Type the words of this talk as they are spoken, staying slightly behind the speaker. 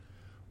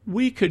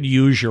We could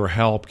use your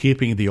help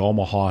keeping the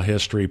Omaha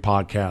History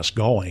Podcast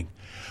going.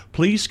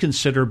 Please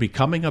consider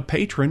becoming a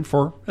patron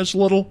for as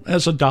little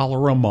as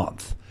 $1 a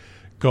month.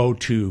 Go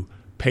to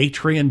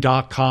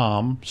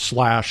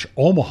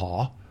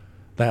patreon.com/Omaha.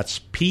 That's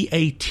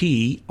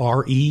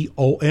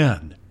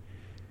Patreon.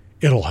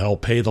 It'll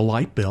help pay the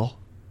light bill.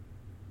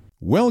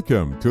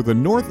 Welcome to the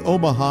North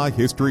Omaha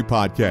History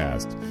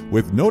Podcast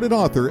with noted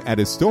author and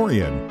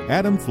historian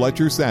Adam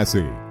Fletcher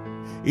Sasse.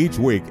 Each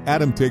week,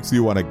 Adam takes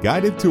you on a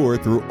guided tour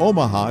through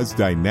Omaha's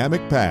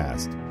dynamic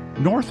past.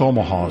 North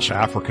Omaha's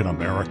African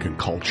American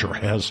culture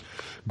has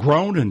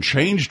grown and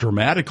changed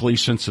dramatically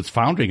since its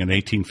founding in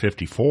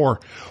 1854.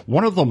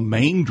 One of the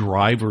main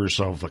drivers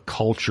of the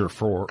culture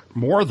for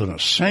more than a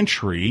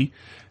century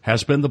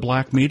has been the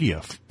black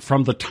media.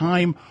 From the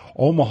time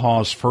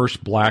Omaha's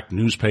first black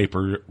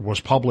newspaper was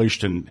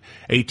published in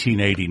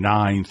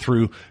 1889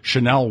 through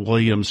Chanel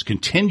Williams'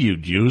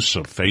 continued use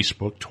of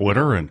Facebook,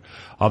 Twitter, and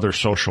other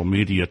social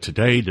media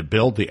today to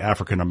build the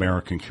African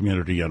American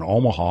community in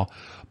Omaha,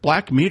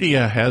 black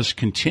media has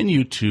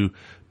continued to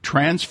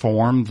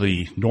transform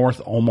the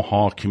North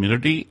Omaha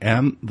community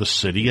and the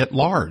city at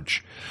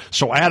large.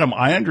 So, Adam,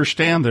 I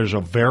understand there's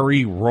a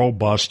very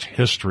robust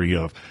history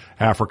of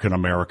African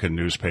American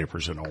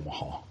newspapers in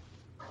Omaha.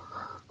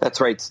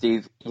 That's right,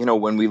 Steve. You know,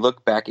 when we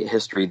look back at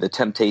history, the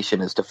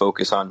temptation is to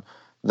focus on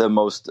the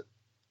most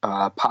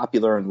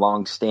popular and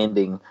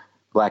long-standing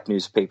black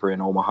newspaper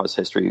in Omaha's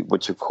history,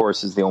 which, of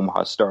course, is the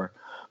Omaha Star.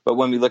 But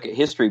when we look at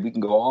history, we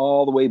can go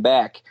all the way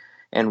back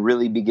and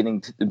really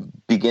begin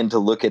to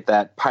look at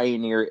that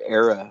pioneer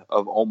era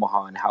of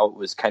Omaha and how it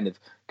was kind of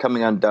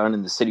coming undone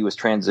and the city was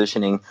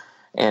transitioning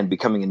and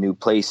becoming a new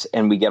place.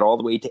 And we get all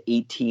the way to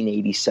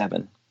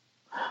 1887.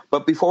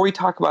 But before we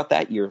talk about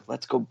that year,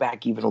 let's go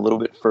back even a little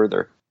bit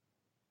further.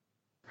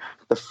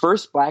 The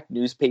first black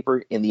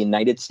newspaper in the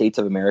United States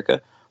of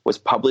America was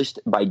published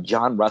by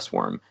John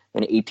Russwurm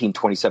in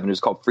 1827. It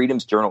was called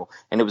Freedom's Journal,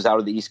 and it was out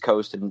of the East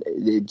Coast, and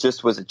it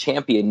just was a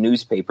champion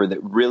newspaper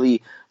that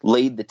really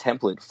laid the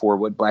template for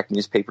what black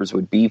newspapers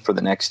would be for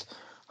the next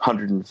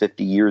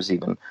 150 years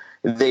even.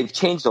 They've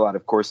changed a lot,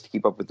 of course, to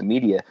keep up with the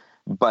media,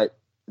 but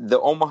the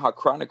Omaha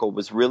Chronicle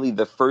was really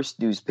the first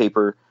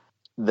newspaper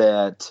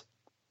that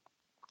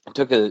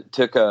took a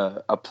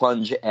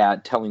plunge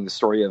at telling the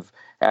story of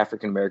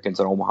African Americans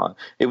in Omaha.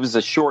 It was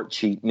a short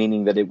sheet,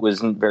 meaning that it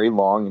wasn't very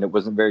long and it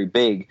wasn't very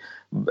big,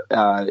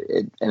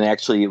 and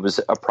actually it was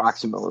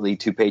approximately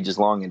 2 pages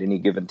long at any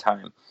given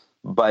time.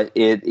 But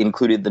it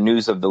included the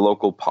news of the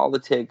local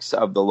politics,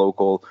 of the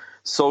local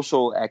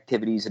social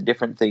activities and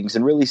different things,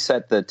 and really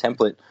set the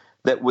template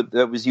that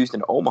was used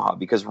in Omaha.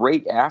 Because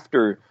right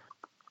after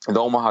the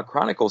Omaha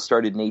Chronicle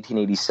started in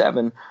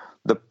 1887,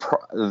 the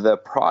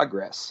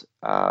Progress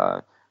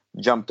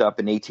jumped up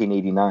in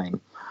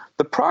 1889.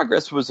 The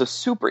Progress was a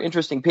super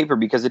interesting paper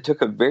because it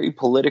took a very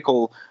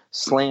political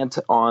slant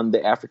on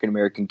the African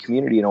American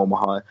community in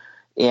Omaha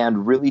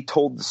and really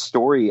told the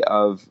story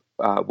of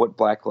what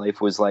black life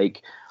was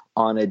like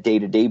on a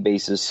day-to-day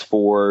basis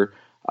for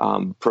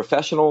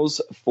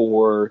professionals,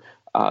 for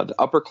the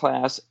upper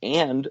class,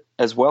 and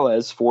as well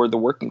as for the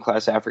working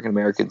class African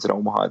Americans in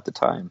Omaha at the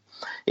time.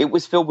 It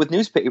was filled with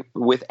newspaper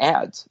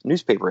ads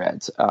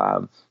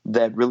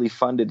that really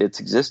funded its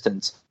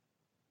existence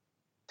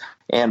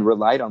and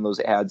relied on those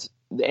ads.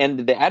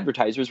 And the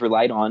advertisers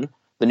relied on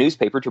the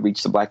newspaper to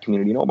reach the black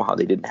community in Omaha.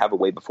 They didn't have a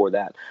way before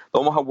that. The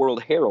Omaha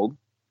World Herald,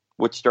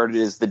 which started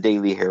as the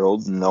Daily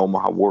Herald and the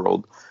Omaha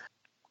World,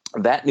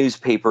 that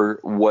newspaper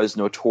was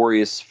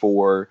notorious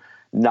for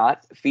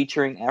not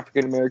featuring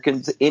African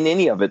Americans in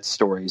any of its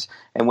stories.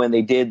 And when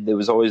they did, it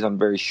was always on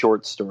very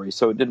short stories.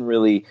 So it didn't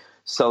really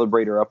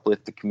celebrate or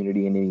uplift the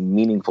community in any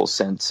meaningful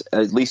sense,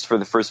 at least for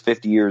the first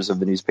 50 years of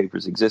the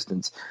newspaper's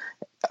existence,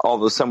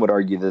 although some would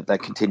argue that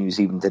that continues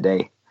even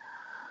today.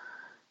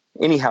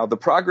 Anyhow, the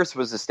Progress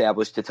was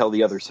established to tell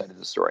the other side of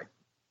the story.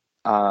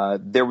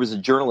 There was a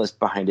journalist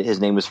behind it.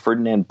 His name was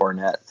Ferdinand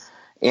Barnett.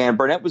 And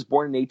Barnett was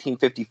born in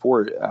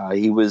 1854.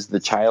 He was the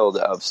child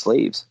of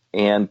slaves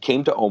and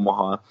came to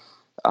Omaha,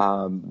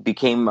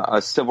 became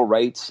a civil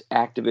rights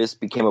activist,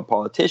 became a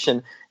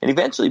politician, and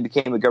eventually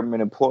became a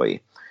government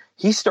employee.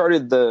 He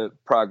started the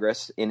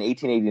Progress in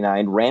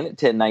 1889, ran it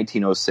to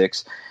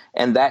 1906,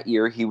 and that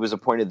year he was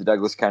appointed the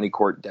Douglas County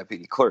Court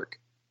deputy clerk.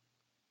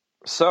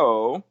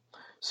 So,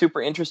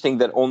 super interesting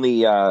that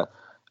only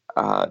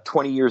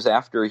 20 years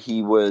after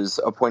he was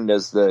appointed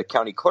as the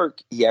county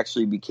clerk, he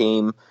actually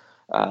became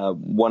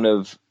one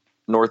of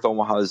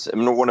Nebraska's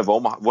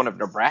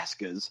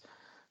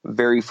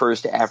very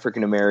first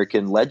African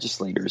American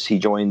legislators. He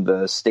joined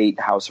the state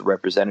House of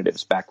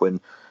Representatives back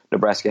when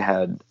Nebraska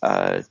had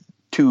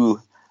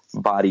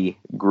two-body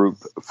group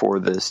for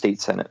the state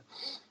Senate.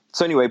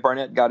 So anyway,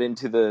 Barnett got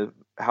into the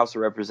House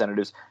of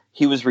Representatives.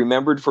 He was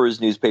remembered for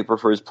his newspaper,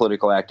 for his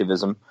political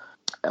activism,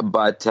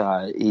 but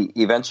he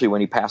eventually,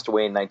 when he passed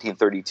away in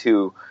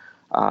 1932,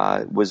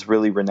 was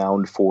really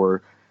renowned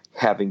for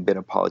having been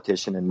a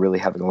politician and really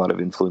having a lot of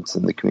influence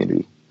in the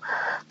community.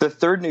 The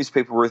third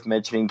newspaper worth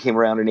mentioning came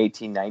around in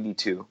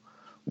 1892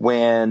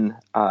 when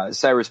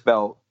Cyrus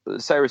Bell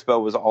Cyrus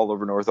Bell was all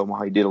over North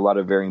Omaha. He did a lot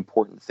of very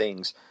important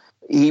things.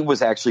 He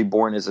was actually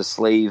born as a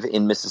slave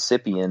in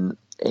Mississippi and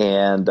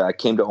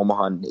came to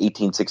Omaha in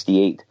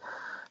 1868.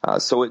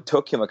 So it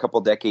took him a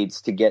couple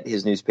decades to get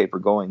his newspaper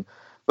going.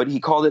 But he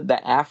called it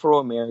the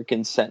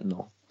Afro-American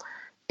Sentinel.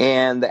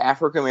 And the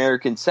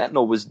African-American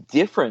Sentinel was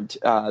different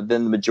than the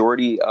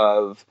majority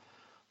of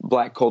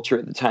black culture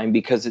at the time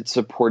because it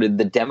supported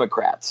the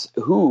Democrats,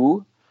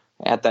 who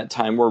at that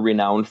time were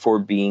renowned for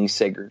being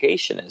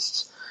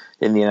segregationists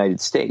in the United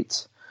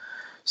States.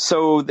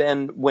 So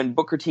then when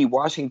Booker T.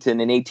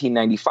 Washington in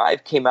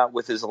 1895 came out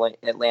with his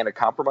Atlanta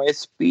Compromise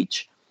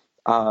speech,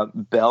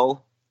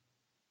 Bell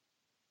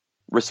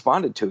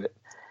responded to it.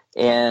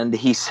 And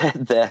he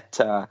said that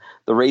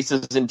the race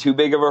is in too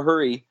big of a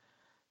hurry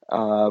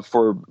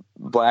for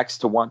blacks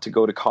to want to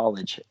go to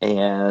college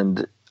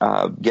and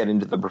get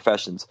into the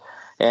professions.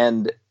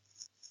 And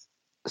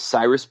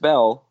Cyrus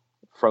Bell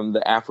from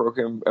the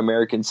African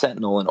American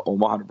Sentinel in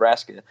Omaha,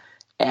 Nebraska,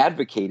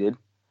 advocated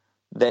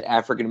that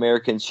African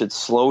Americans should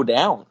slow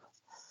down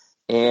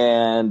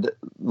and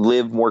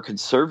live more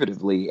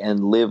conservatively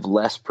and live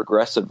less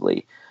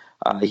progressively.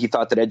 He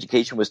thought that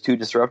education was too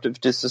disruptive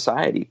to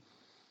society.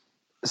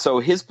 So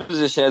his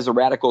position as a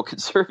radical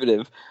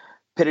conservative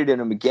pitted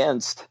him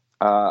against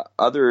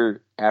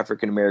other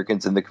African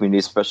Americans in the community,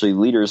 especially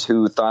leaders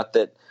who thought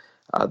that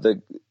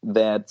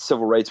that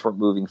civil rights weren't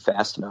moving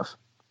fast enough.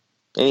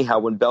 Anyhow,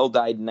 when Bell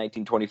died in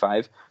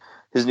 1925,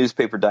 his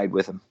newspaper died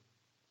with him.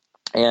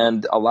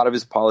 And a lot of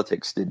his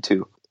politics did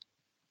too.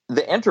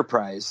 The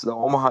Enterprise, the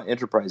Omaha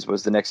Enterprise,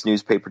 was the next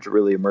newspaper to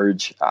really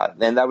emerge.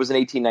 And that was in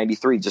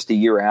 1893, just a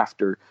year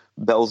after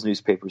Bell's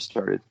newspaper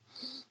started.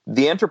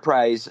 The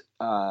Enterprise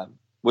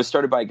was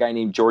started by a guy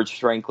named George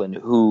Franklin,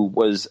 who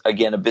was,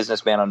 again, a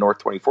businessman on North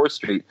 24th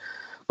Street.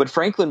 But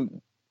Franklin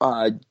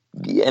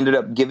ended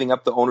up giving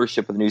up the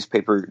ownership of the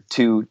newspaper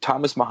to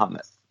Thomas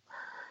Mahomet.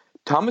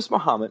 Thomas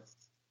Mahomet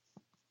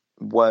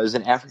was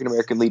an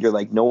African-American leader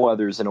like no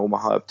others in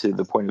Omaha up to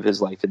the point of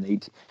his life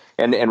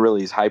and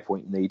really his high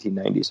point in the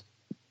 1890s.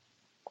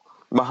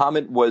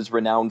 Mahomet was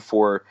renowned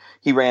for,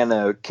 he ran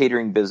a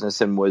catering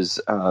business and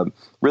was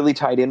really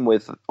tied in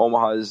with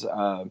Omaha's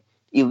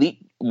elite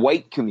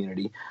white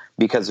community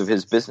because of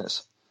his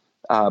business.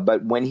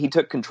 But when he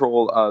took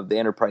control of the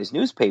Enterprise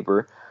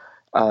newspaper,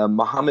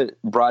 Mahomet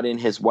brought in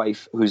his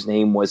wife, whose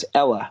name was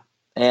Ella.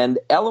 And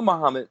Ella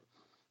Mahomet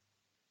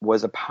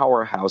was a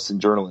powerhouse in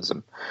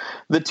journalism.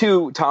 The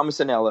two, Thomas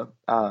and Ella,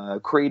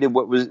 created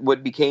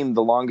what became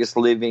the longest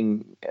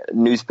living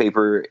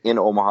newspaper in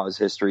Omaha's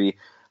history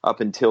up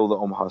until the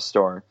Omaha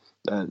Star,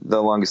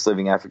 the longest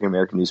living African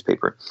American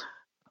newspaper.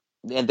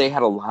 And they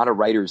had a lot of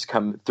writers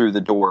come through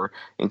the door,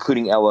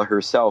 including Ella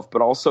herself,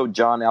 but also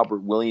John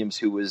Albert Williams,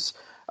 who was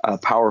a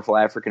powerful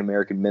African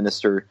American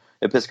minister,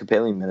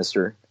 Episcopalian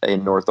minister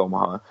in North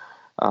Omaha.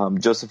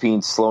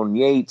 Josephine Sloan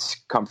Yates,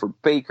 Comfort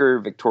Baker,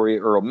 Victoria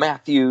Earl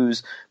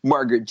Matthews,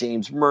 Margaret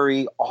James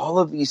Murray, all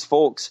of these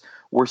folks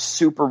were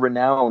super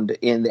renowned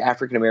in the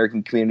African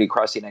American community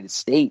across the United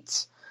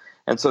States.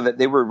 And so that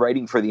they were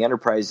writing for the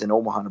Enterprise in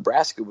Omaha,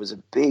 Nebraska was a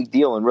big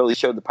deal and really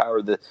showed the power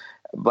of the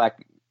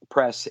black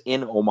press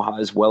in Omaha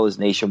as well as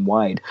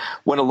nationwide.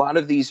 When a lot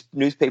of these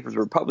newspapers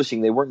were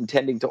publishing, they weren't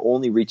intending to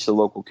only reach the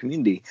local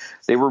community.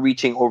 They were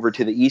reaching over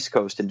to the East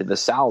Coast and to the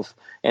South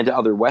and to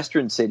other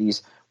Western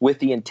cities with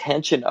the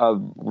intention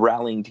of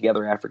rallying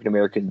together African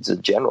Americans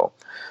in general.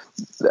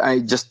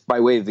 Just by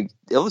way of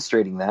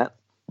illustrating that,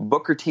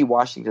 Booker T.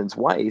 Washington's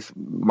wife,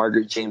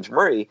 Margaret James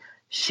Murray,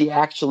 she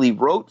actually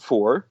wrote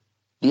for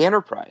the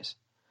Enterprise.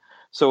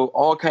 So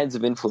all kinds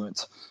of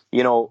influence.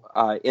 In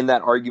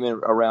that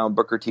argument around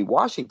Booker T.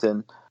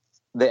 Washington,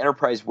 the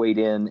Enterprise weighed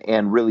in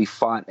and really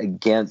fought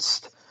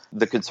against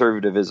the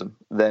conservatism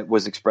that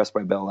was expressed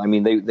by Bell. I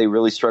mean, they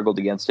really struggled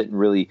against it and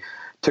really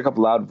took up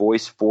a loud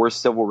voice for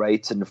civil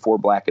rights and for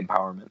black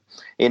empowerment.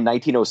 In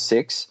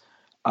 1906,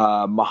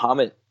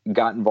 Mahomet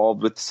got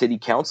involved with the city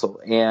council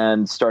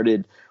and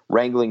started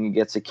wrangling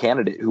against a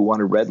candidate who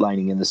wanted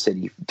redlining in the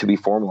city to be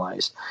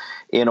formalized.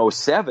 In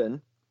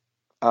 2007,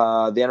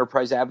 the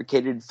Enterprise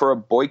advocated for a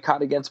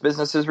boycott against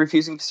businesses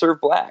refusing to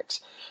serve blacks.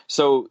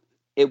 So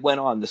it went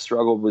on. The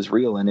struggle was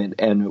real, and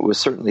it was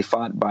certainly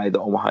fought by the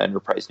Omaha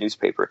Enterprise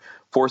newspaper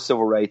for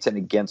civil rights and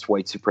against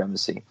white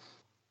supremacy.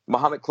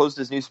 Mahomet closed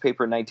his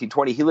newspaper in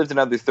 1920. He lived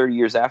another 30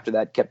 years after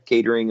that, kept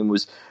catering, and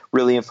was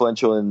really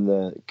influential in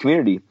the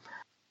community.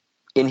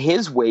 In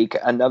his wake,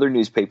 another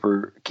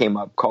newspaper came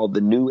up called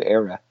The New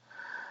Era.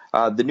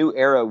 The New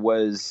Era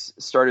was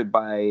started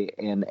by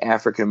an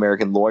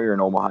African-American lawyer in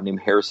Omaha named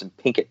Harrison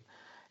Pinkett.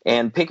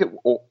 And Pinkett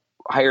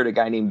hired a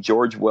guy named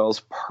George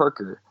Wells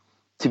Parker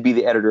to be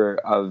the editor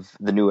of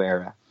The New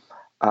Era.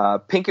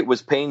 Pinkett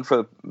was paying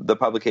for the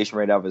publication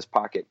right out of his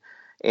pocket.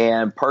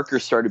 And Parker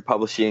started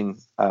publishing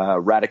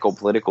radical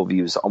political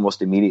views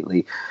almost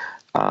immediately.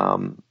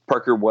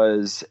 Parker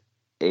was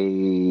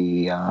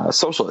a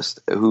socialist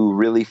who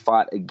really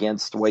fought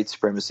against white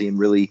supremacy and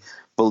really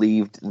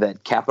believed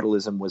that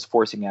capitalism was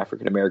forcing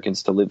African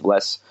Americans to live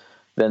less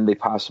than they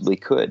possibly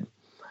could.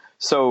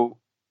 So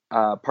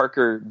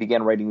Parker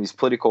began writing these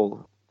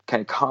political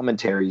kind of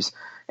commentaries.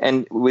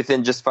 And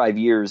within just 5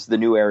 years, the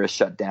New Era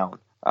shut down.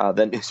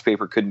 That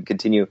newspaper couldn't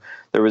continue.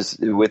 There was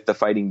with the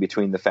fighting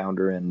between the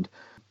founder and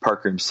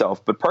Parker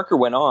himself. But Parker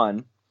went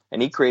on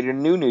and he created a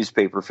new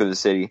newspaper for the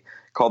city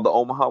called the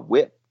Omaha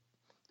Whip.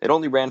 It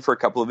only ran for a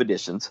couple of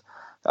editions,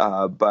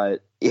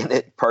 but in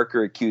it,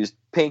 Parker accused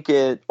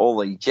Pinkett,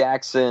 Ole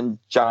Jackson,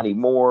 Johnny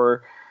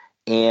Moore,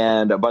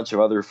 and a bunch of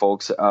other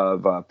folks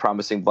of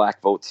promising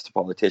black votes to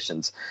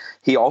politicians.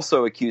 He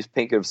also accused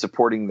Pinkett of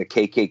supporting the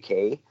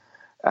KKK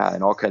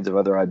and all kinds of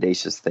other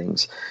audacious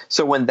things.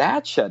 So when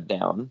that shut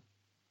down,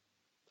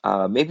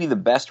 maybe the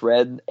best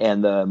read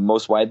and the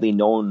most widely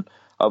known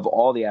of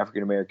all the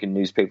African-American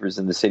newspapers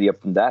in the city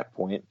up from that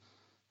point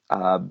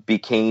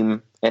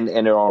became, and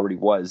it already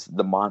was,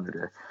 the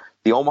Monitor,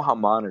 the Omaha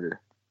Monitor.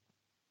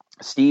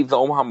 Steve, the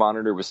Omaha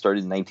Monitor was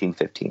started in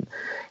 1915,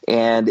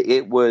 and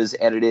it was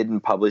edited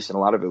and published, and a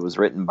lot of it was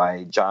written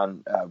by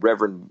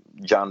Reverend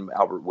John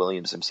Albert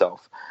Williams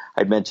himself.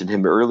 I'd mentioned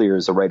him earlier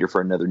as a writer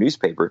for another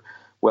newspaper.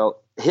 Well,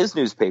 his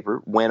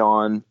newspaper went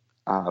on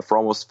for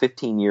almost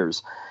 15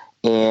 years,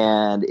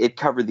 and it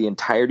covered the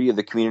entirety of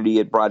the community.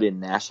 It brought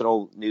in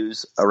national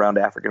news around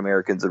African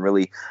Americans and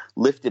really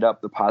lifted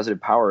up the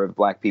positive power of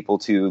black people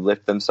to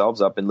lift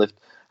themselves up and lift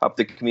up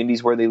the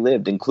communities where they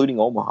lived, including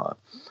Omaha.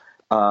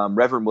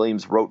 Reverend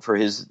Williams wrote for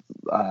his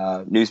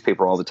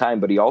newspaper all the time,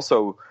 but he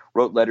also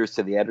wrote letters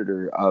to the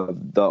editor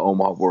of the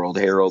Omaha World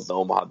Herald, the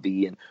Omaha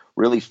Bee, and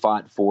really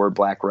fought for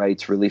black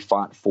rights, really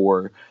fought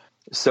for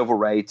civil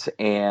rights,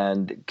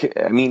 and,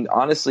 I mean,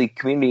 honestly,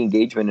 community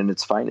engagement in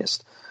its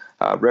finest.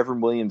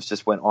 Reverend Williams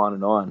just went on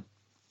and on.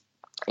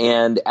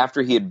 And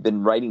after he had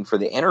been writing for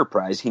the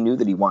Enterprise, he knew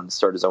that he wanted to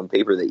start his own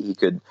paper that he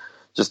could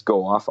just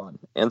go off on.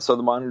 And so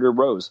the Monitor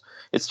rose.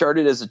 It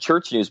started as a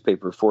church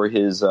newspaper for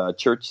his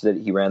church that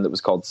he ran that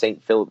was called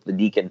St. Philip the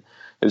Deacon.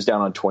 It was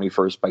down on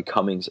 21st by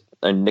Cummings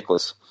and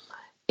Nicholas.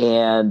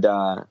 And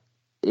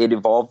it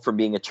evolved from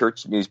being a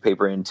church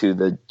newspaper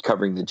into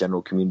covering the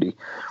general community.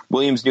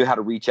 Williams knew how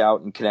to reach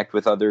out and connect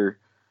with other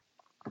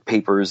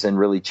papers and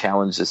really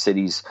challenge the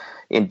city's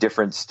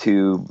indifference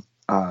to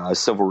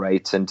civil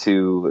rights and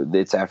to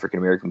its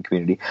African-American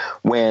community.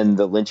 When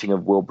the lynching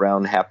of Will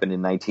Brown happened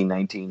in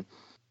 1919,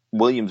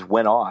 Williams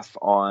went off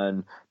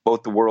on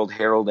both the World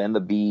Herald and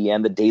the Bee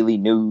and the Daily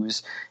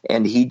News,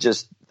 and he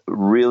just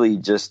really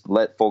just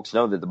let folks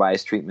know that the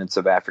biased treatments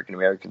of African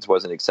Americans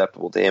wasn't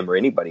acceptable to him or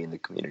anybody in the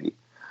community.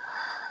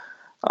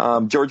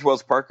 George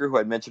Wells Parker, who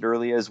I mentioned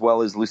earlier, as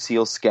well as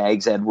Lucille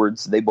Skaggs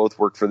Edwards, they both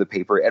worked for the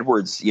paper.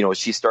 Edwards,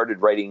 she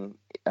started writing.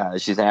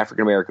 She's an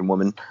African American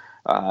woman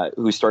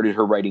who started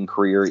her writing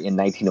career in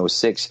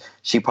 1906.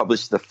 She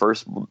published the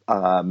first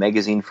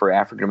magazine for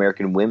African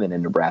American women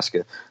in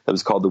Nebraska that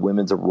was called the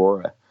Women's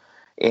Aurora.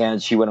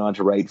 And she went on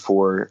to write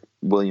for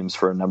Williams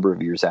for a number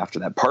of years after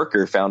that.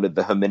 Parker founded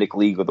the Hamitic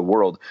League of the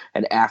World,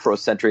 an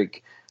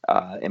Afrocentric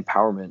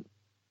empowerment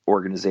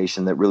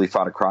organization that really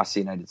fought across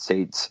the United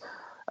States.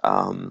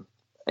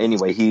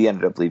 Anyway, he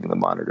ended up leaving the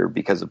Monitor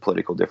because of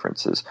political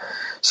differences.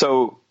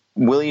 So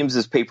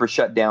Williams's paper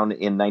shut down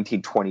in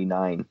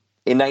 1929.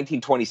 In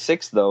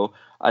 1926, though,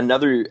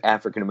 another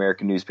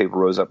African-American newspaper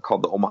rose up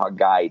called the Omaha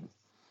Guide.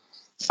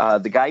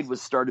 The Guide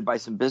was started by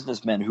some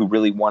businessmen who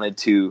really wanted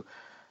to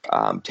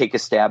take a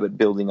stab at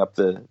building up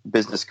the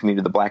business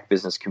community, the black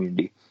business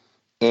community.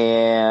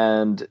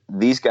 And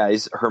these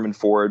guys, Herman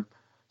Ford,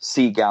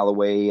 C.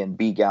 Galloway, and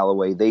B.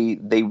 Galloway,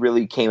 they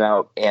really came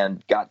out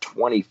and got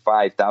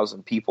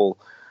 25,000 people,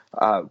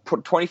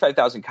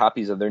 25,000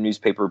 copies of their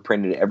newspaper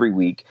printed every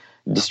week,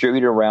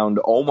 distributed around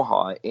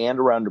Omaha and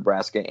around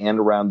Nebraska and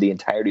around the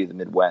entirety of the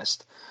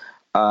Midwest.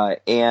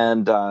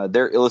 And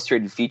their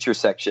illustrated feature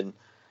section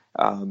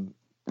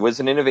was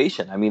an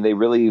innovation. I mean, they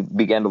really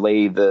began to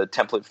lay the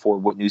template for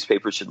what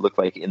newspapers should look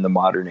like in the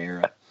modern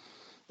era.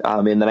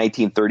 In the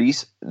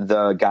 1930s,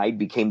 the Guide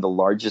became the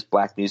largest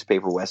black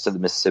newspaper west of the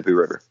Mississippi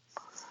River.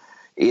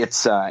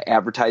 Its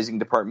advertising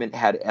department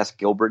had S.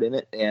 Gilbert in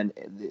it, and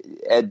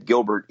Ed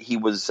Gilbert, he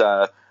was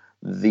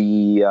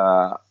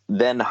the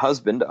then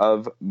husband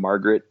of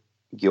Margaret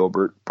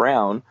Gilbert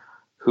Brown,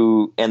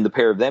 and the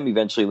pair of them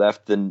eventually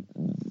left the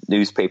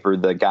newspaper,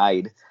 the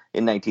Guide,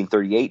 in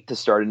 1938 to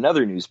start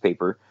another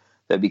newspaper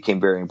that became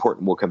very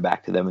important. We'll come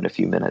back to them in a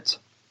few minutes.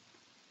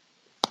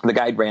 The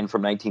Guide ran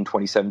from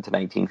 1927 to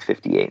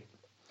 1958.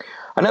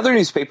 Another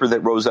newspaper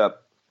that rose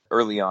up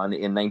early on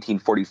in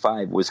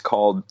 1945 was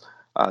called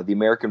The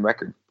American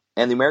Record.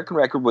 And The American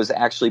Record was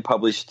actually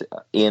published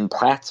in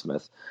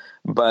Plattsmouth,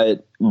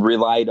 but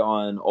relied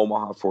on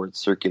Omaha for its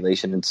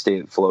circulation and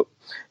stay afloat.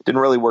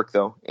 Didn't really work,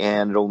 though,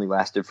 and it only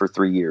lasted for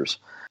 3 years.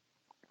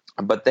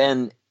 But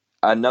then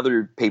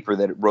another paper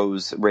that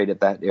rose right at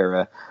that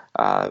era,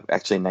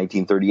 actually in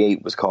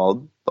 1938, was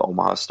called the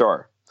Omaha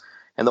Star.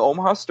 And the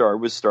Omaha Star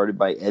was started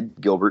by Ed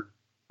Gilbert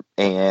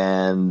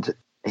and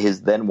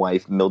his then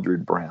wife,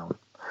 Mildred Brown.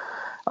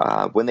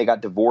 When they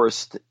got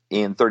divorced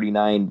in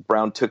 1939,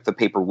 Brown took the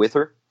paper with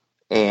her,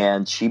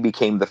 and she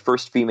became the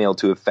first female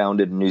to have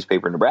founded a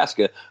newspaper in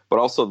Nebraska, but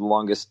also the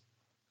longest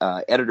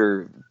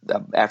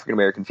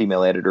African-American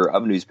female editor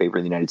of a newspaper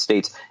in the United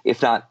States,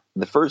 if not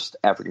the first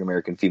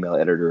African-American female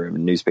editor of a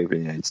newspaper in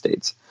the United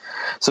States.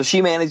 So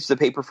she managed the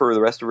paper for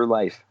the rest of her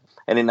life.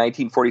 And in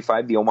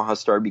 1945, the Omaha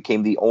Star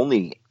became the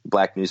only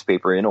black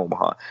newspaper in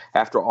Omaha.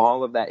 After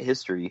all of that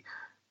history,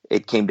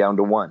 it came down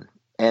to one.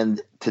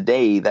 And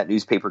today, that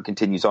newspaper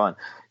continues on.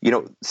 You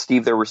know,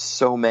 Steve, there were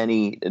so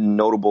many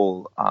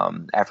notable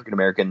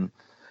African-American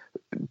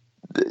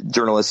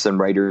journalists and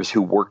writers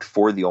who worked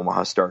for the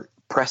Omaha Star.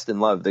 Preston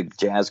Love, the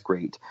jazz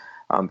great.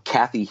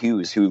 Kathy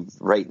Hughes, who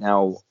right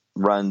now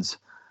runs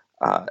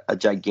a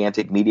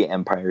gigantic media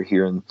empire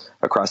here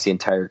across the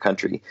entire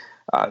country.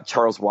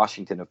 Charles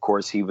Washington, of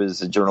course, he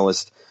was a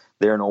journalist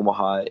there in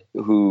Omaha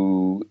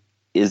who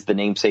is the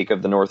namesake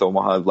of the North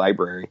Omaha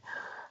Library.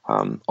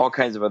 All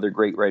kinds of other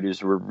great writers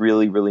who were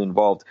really, really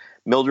involved.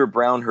 Mildred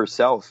Brown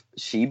herself,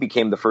 she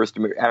became the first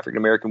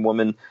African-American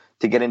woman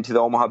to get into the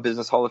Omaha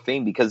Business Hall of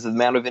Fame because of the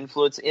amount of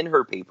influence in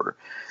her paper.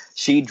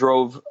 She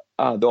drove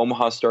the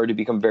Omaha Star to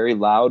become very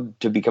loud,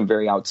 to become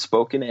very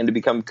outspoken, and to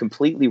become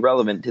completely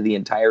relevant to the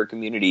entire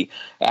community,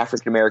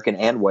 African-American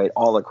and white,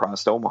 all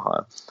across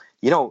Omaha.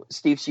 You know,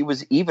 Steve, she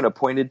was even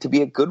appointed to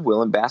be a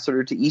goodwill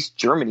ambassador to East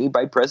Germany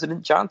by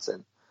President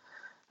Johnson.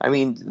 I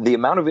mean, the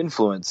amount of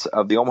influence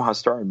of the Omaha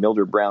Star and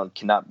Mildred Brown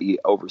cannot be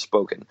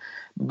overspoken.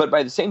 But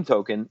by the same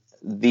token,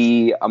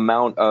 the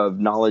amount of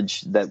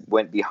knowledge that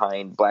went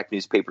behind black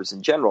newspapers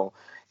in general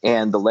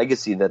and the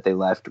legacy that they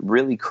left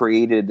really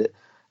created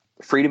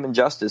freedom and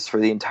justice for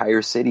the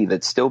entire city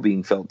that's still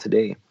being felt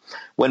today.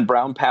 When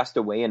Brown passed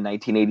away in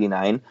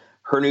 1989,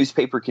 her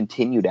newspaper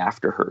continued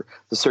after her.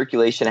 The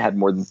circulation had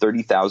more than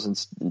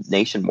 30,000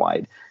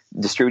 nationwide,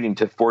 distributing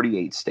to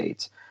 48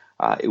 states.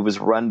 It was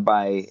run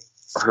by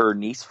her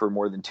niece for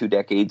more than 2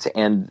 decades,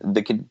 and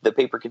the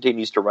paper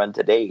continues to run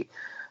today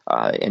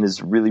and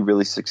is really,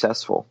 really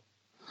successful.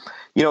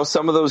 You know,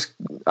 some of those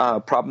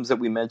problems that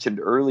we mentioned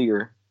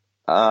earlier,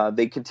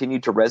 they continue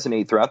to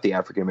resonate throughout the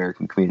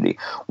African-American community.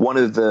 One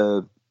of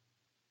the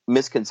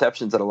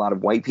misconceptions that a lot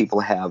of white people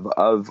have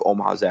of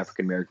Omaha's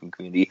African-American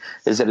community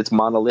is that it's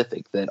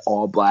monolithic, that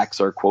all blacks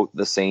are, quote,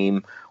 the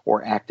same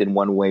or act in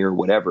one way or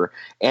whatever.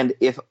 And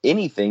if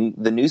anything,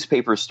 the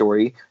newspaper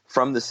story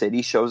from the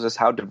city shows us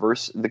how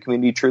diverse the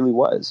community truly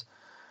was.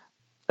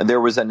 There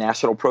was a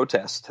national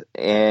protest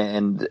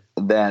and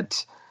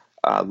that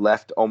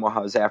left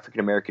Omaha's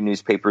African-American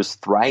newspapers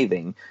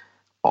thriving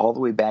all the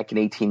way back in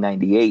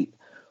 1898,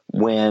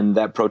 when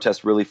that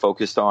protest really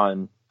focused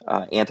on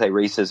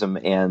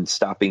anti-racism and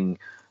stopping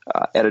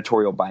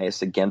editorial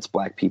bias against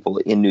black people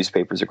in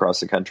newspapers across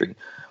the country.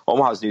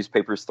 Omaha's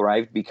newspapers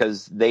thrived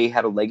because they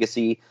had a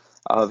legacy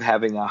of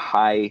having a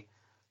high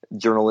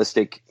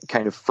journalistic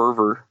kind of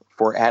fervor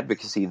for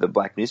advocacy that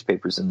black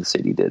newspapers in the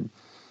city did.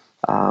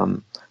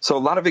 So a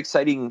lot of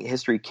exciting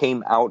history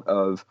came out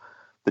of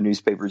the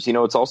newspapers. You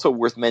know, it's also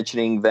worth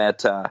mentioning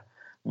that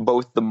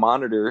both the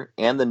Monitor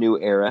and the New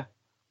Era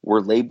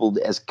were labeled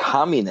as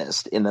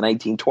communist in the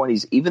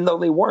 1920s, even though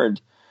they weren't.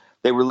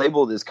 They were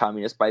labeled as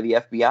communist by the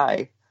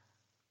FBI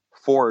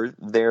for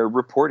their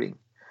reporting.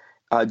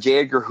 J.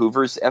 Edgar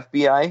Hoover's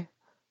FBI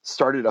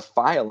started a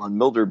file on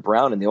Mildred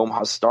Brown and the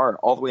Omaha Star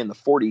all the way in the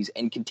 40s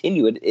and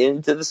continued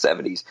into the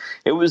 70s.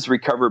 It was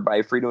recovered by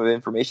a Freedom of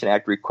Information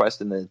Act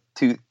request in the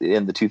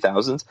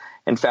 2000s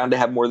and found to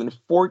have more than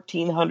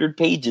 1,400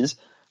 pages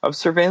of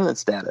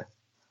surveillance data,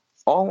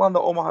 all on the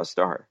Omaha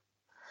Star.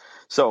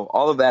 So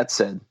all of that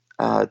said,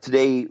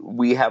 today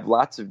we have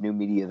lots of new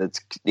media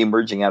that's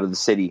emerging out of the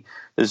city.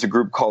 There's a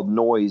group called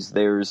Noise.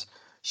 There's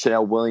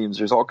Chanel Williams.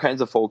 There's all kinds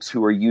of folks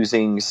who are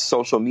using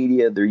social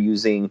media. They're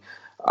using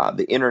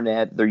the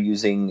internet. They're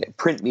using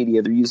print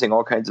media. They're using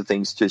all kinds of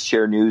things to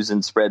share news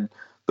and spread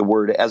the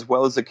word, as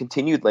well as the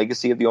continued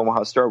legacy of the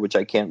Omaha Star, which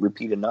I can't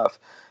repeat enough,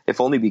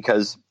 if only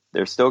because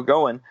they're still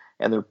going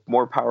and they're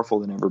more powerful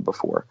than ever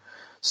before.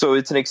 So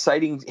it's an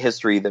exciting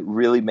history that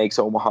really makes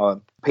Omaha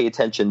pay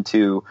attention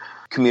to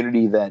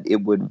community that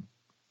it would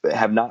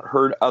have not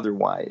heard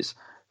otherwise,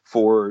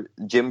 for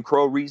Jim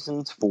Crow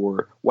reasons,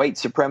 for white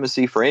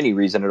supremacy, for any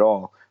reason at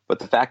all. But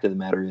the fact of the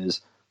matter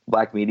is,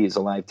 black media is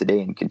alive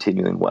today and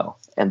continuing well.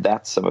 And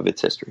that's some of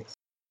its history.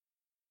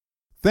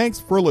 Thanks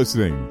for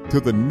listening to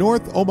the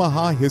North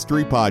Omaha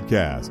History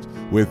Podcast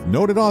with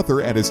noted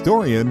author and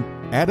historian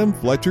Adam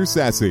Fletcher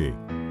Sasse.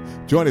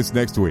 Join us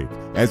next week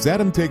as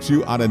Adam takes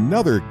you on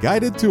another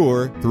guided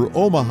tour through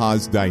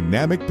Omaha's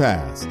dynamic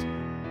past.